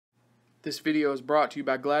This video is brought to you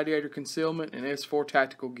by Gladiator Concealment and S4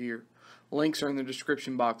 Tactical Gear. Links are in the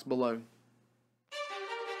description box below.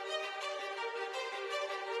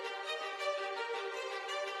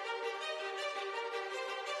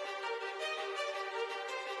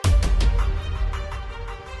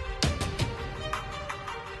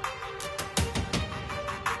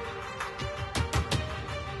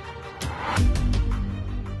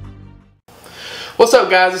 What's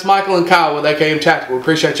up, guys? It's Michael and Kyle with AKM Tactical. We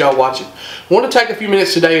appreciate y'all watching. I want to take a few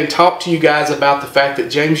minutes today and talk to you guys about the fact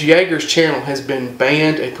that James Yeager's channel has been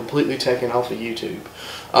banned and completely taken off of YouTube.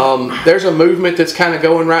 There's a movement that's kind of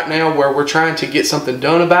going right now where we're trying to get something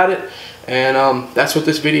done about it, and that's what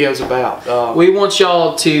this video is about. We want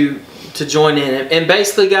y'all to join in. And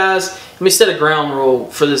basically, guys, let me set a ground rule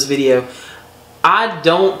for this video. I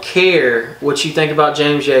don't care what you think about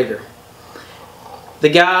James Yeager. The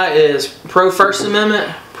guy is pro First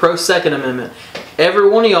Amendment, pro Second Amendment. Every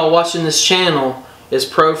one of y'all watching this channel is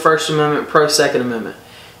pro First Amendment, pro Second Amendment.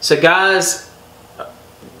 So guys,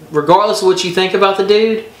 regardless of what you think about the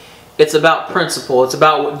dude, it's about principle. It's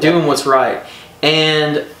about doing what's right.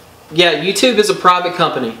 And yeah, YouTube is a private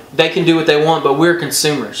company. They can do what they want, but we're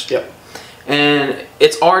consumers. Yep. And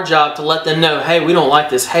it's our job to let them know, hey, we don't like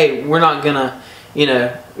this. Hey, we're not gonna,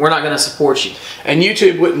 we're not going to support you. And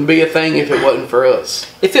YouTube wouldn't be a thing if it wasn't for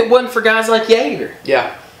us. If it wasn't for guys like Yeager.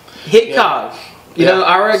 Yeah. Hitcog. You know,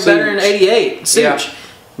 Iraq veteran 88. Such.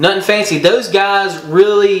 Nothing fancy. Those guys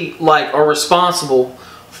really are responsible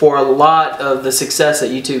for a lot of the success that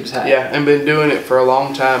YouTube's had. Yeah, and been doing it for a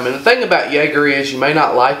long time. And the thing about Yeager is you may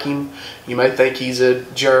not like him. You may think he's a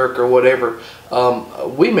jerk or whatever.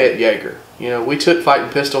 We met Yeager. You know, we took Fighting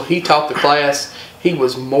Pistol. He taught the class. He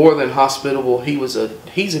was more than hospitable. He's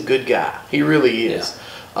a good guy. He really is.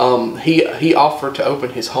 Yeah. He offered to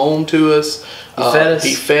open his home to us.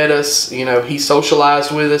 He fed us. You know, he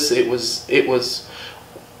socialized with us.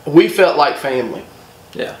 We felt like family.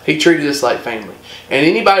 Yeah. He treated us like family. And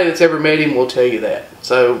anybody that's ever met him will tell you that.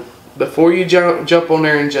 So before you jump on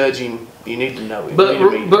there and judge him, you need to know him.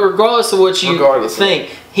 But regardless of what you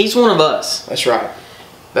think, he's one of us. That's right.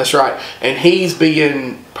 That's right. And he's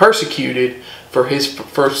being persecuted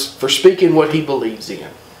for speaking what he believes in,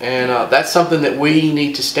 and that's something that we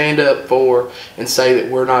need to stand up for and say that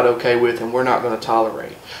we're not okay with and we're not going to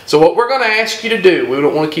tolerate. So what we're going to ask you to do, we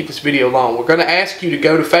don't want to keep this video long, we're going to ask you to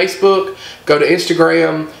go to Facebook, go to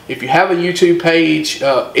Instagram, if you have a YouTube page,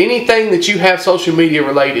 anything that you have social media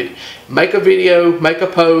related, make a video, make a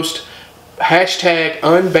post, hashtag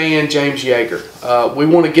unban James Yeager. We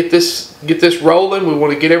want to get this rolling. We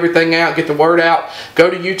want to get everything out, get the word out. Go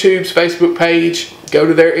to YouTube's Facebook page, go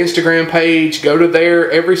to their Instagram page, go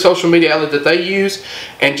to every social media outlet that they use,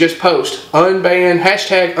 and just post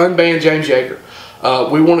hashtag unban James Yeager.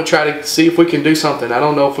 We want to try to see if we can do something. I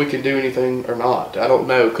don't know if we can do anything or not. I don't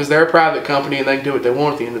know, because they're a private company and they can do what they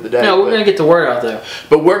want at the end of the day. No, we're going to get the word out there.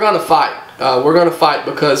 But we're going to fight. We're going to fight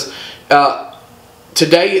because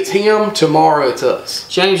today it's him, tomorrow it's us.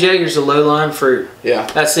 James Yeager's a low-lying fruit. Yeah.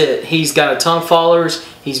 That's it. He's got a ton of followers.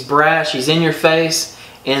 He's brash. He's in your face,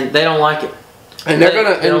 and they don't like it. And they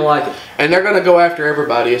don't like it. And they're gonna go after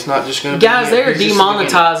everybody. It's not just gonna be guys. They're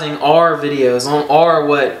demonetizing our videos on our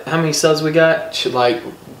how many subs we got? Like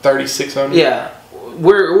 3,600. Yeah,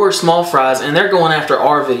 we're small fries, and they're going after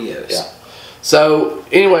our videos. Yeah. So,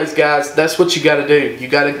 anyways, guys, that's what you got to do. You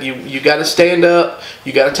got to stand up.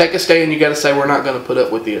 You got to take a stand. You got to say we're not going to put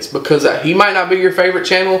up with this, because he might not be your favorite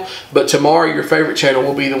channel, but tomorrow your favorite channel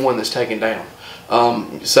will be the one that's taken down.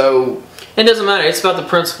 So it doesn't matter. It's about the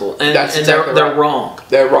principle, and they're wrong.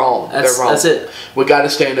 They're wrong. They're wrong. That's it. We got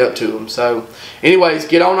to stand up to them. So, anyways,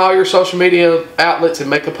 get on all your social media outlets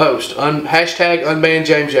and make a post. Hashtag unban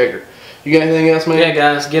James Yeager. You got anything else, man? Yeah,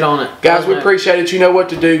 guys, get on it. Guys, we appreciate it. You know what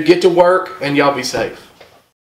to do. Get to work, and y'all be safe.